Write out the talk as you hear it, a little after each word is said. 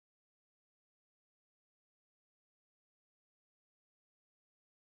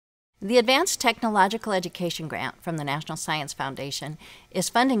The Advanced Technological Education Grant from the National Science Foundation is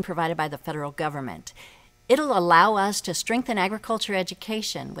funding provided by the federal government. It'll allow us to strengthen agriculture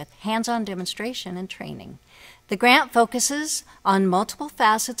education with hands-on demonstration and training. The grant focuses on multiple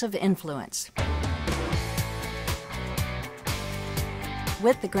facets of influence.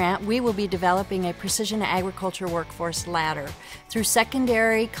 With the grant, we will be developing a precision agriculture workforce ladder through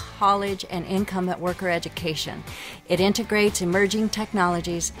secondary, college, and incumbent worker education. It integrates emerging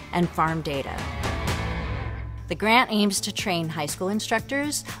technologies and farm data. The grant aims to train high school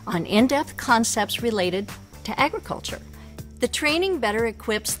instructors on in-depth concepts related to agriculture. The training better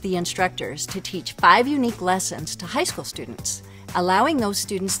equips the instructors to teach 5 unique lessons to high school students, allowing those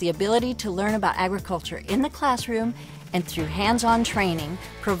students the ability to learn about agriculture in the classroom and through hands-on training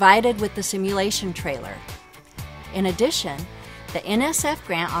provided with the simulation trailer. In addition, the NSF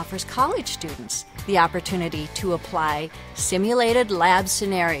grant offers college students the opportunity to apply simulated lab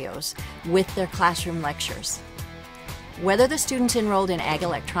scenarios with their classroom lectures. Whether the students enrolled in ag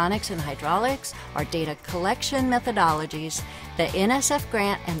electronics and hydraulics or data collection methodologies, the NSF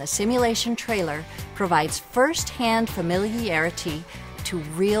grant and the simulation trailer provides first-hand familiarity to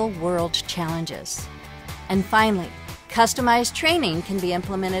real-world challenges. And finally, customized training can be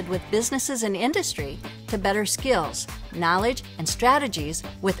implemented with businesses and industry to better skills, knowledge, and strategies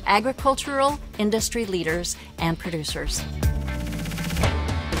with agricultural industry leaders and producers.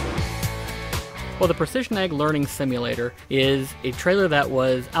 Well, the Precision Ag Learning Simulator is a trailer that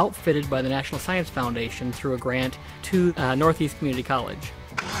was outfitted by the National Science Foundation through a grant to Northeast Community College.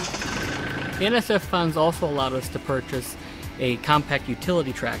 The NSF funds also allowed us to purchase a compact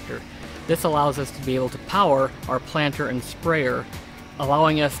utility tractor. This allows us to be able to power our planter and sprayer,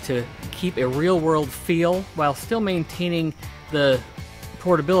 allowing us to keep a real-world feel while still maintaining the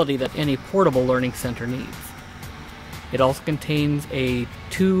portability that any portable learning center needs. It also contains a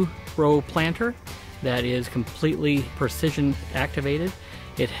 2-row planter that is completely precision activated.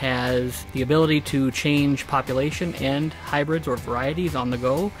 It has the ability to change population and hybrids or varieties on the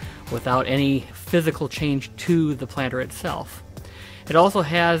go without any physical change to the planter itself. It also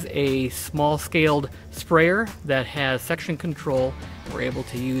has a small-scaled sprayer that has section control. We're able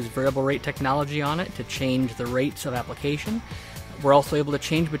to use variable rate technology on it to change the rates of application. We're also able to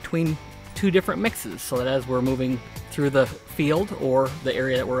change between 2 different mixes so that as we're moving through the field or the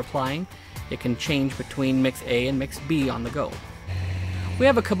area that we're applying, it can change between mix A and mix B on the go. We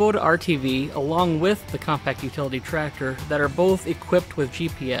have a Kubota RTV along with the compact utility tractor that are both equipped with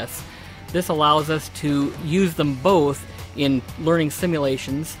GPS. This allows us to use them both in learning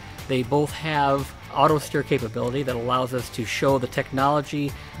simulations. They both have auto steer capability that allows us to show the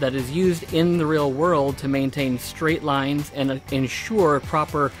technology that is used in the real world to maintain straight lines and ensure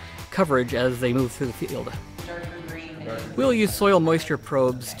proper coverage as they move through the field. We'll use soil moisture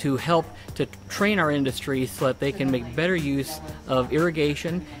probes to help to train our industry so that they can make better use of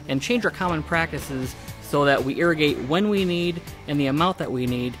irrigation and change our common practices so that we irrigate when we need and the amount that we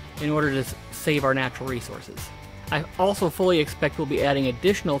need in order to save our natural resources. I also fully expect we'll be adding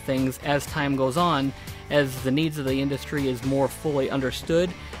additional things as time goes on, as the needs of the industry is more fully understood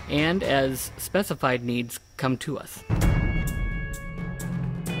and as specified needs come to us.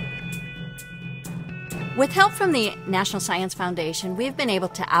 With help from the National Science Foundation, we've been able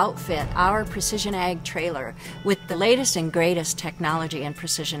to outfit our Precision Ag trailer with the latest and greatest technology in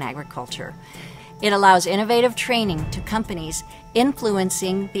precision agriculture. It allows innovative training to companies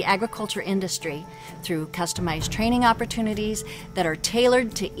influencing the agriculture industry through customized training opportunities that are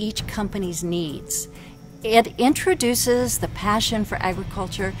tailored to each company's needs. It introduces the passion for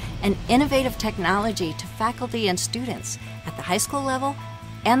agriculture and innovative technology to faculty and students at the high school level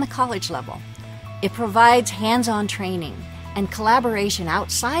and the college level. It provides hands-on training and collaboration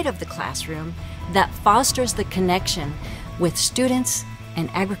outside of the classroom that fosters the connection with students and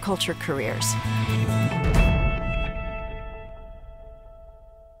agriculture careers.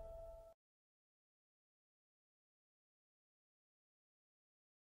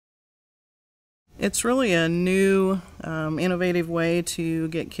 It's really a new, innovative way to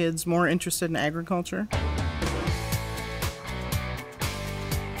get kids more interested in agriculture.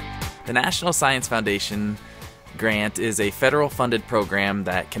 The National Science Foundation grant is a federal funded program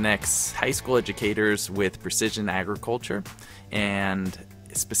that connects high school educators with precision agriculture and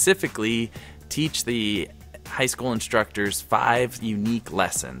specifically teach the high school instructors 5 unique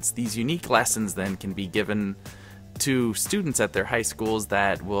lessons. These unique lessons then can be given to students at their high schools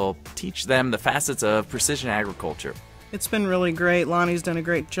that will teach them the facets of precision agriculture. It's been really great. Lonnie's done a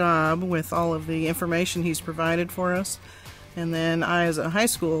great job with all of the information he's provided for us. And then I, as a high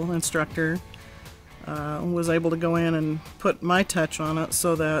school instructor, was able to go in and put my touch on it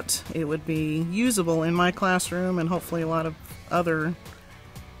so that it would be usable in my classroom and hopefully a lot of other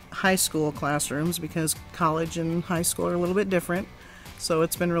high school classrooms, because college and high school are a little bit different. So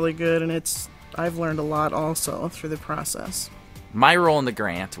it's been really good, and I've learned a lot also through the process. My role in the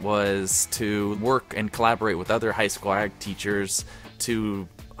grant was to work and collaborate with other high school ag teachers to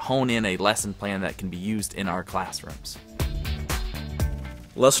hone in a lesson plan that can be used in our classrooms.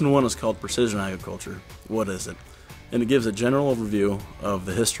 Lesson 1 is called Precision Agriculture. What is it? And it gives a general overview of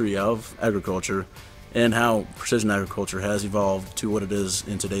the history of agriculture and how precision agriculture has evolved to what it is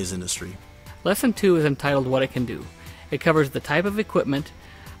in today's industry. Lesson 2 is entitled What It Can Do. It covers the type of equipment,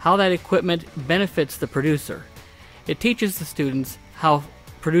 how that equipment benefits the producer. It teaches the students how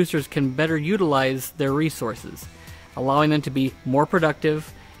producers can better utilize their resources, allowing them to be more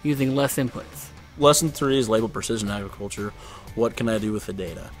productive using less inputs. Lesson 3 is labeled Precision Agriculture. What can I do with the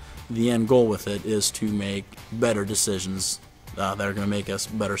data? The end goal with it is to make better decisions that are going to make us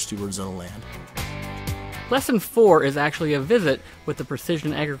better stewards of the land. Lesson 4 is actually a visit with the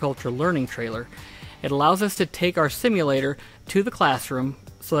Precision Agriculture Learning Trailer. It allows us to take our simulator to the classroom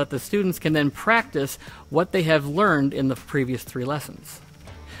so that the students can then practice what they have learned in the previous 3 lessons.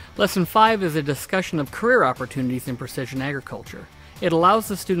 Lesson 5 is a discussion of career opportunities in precision agriculture. It allows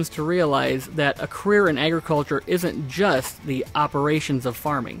the students to realize that a career in agriculture isn't just the operations of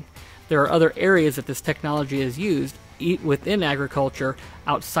farming. There are other areas that this technology is used within agriculture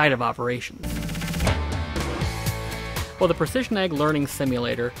outside of operations. Well, the Precision Ag Learning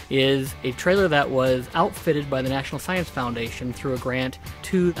Simulator is a trailer that was outfitted by the National Science Foundation through a grant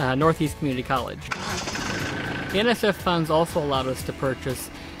to Northeast Community College. The NSF funds also allowed us to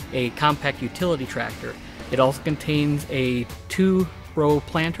purchase a compact utility tractor. It also contains a 2-row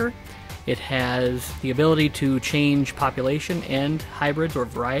planter. It has the ability to change population and hybrids or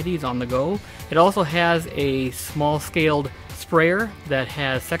varieties on the go. It also has a small-scaled sprayer that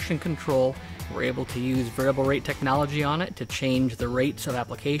has section control. We're able to use variable rate technology on it to change the rates of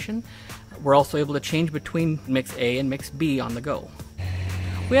application. We're also able to change between mix A and mix B on the go.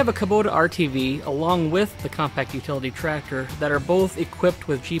 We have a Kubota RTV along with the compact utility tractor that are both equipped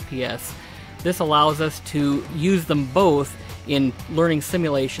with GPS. This allows us to use them both in learning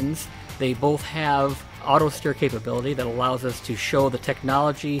simulations. They both have auto steer capability that allows us to show the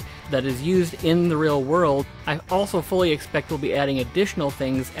technology that is used in the real world. I also fully expect we'll be adding additional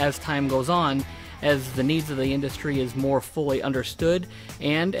things as time goes on, as the needs of the industry is more fully understood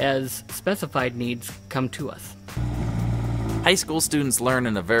and as specified needs come to us. High school students learn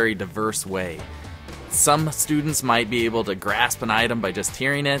in a very diverse way. Some students might be able to grasp an item by just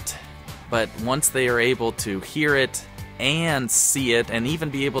hearing it, but once they are able to hear it and see it and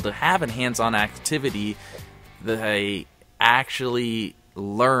even be able to have a hands-on activity, they actually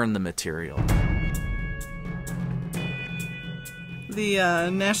learn the material.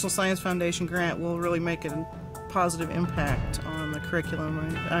 The National Science Foundation grant will really make a positive impact on the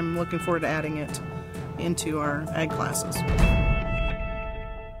curriculum. I'm looking forward to adding it into our ag classes.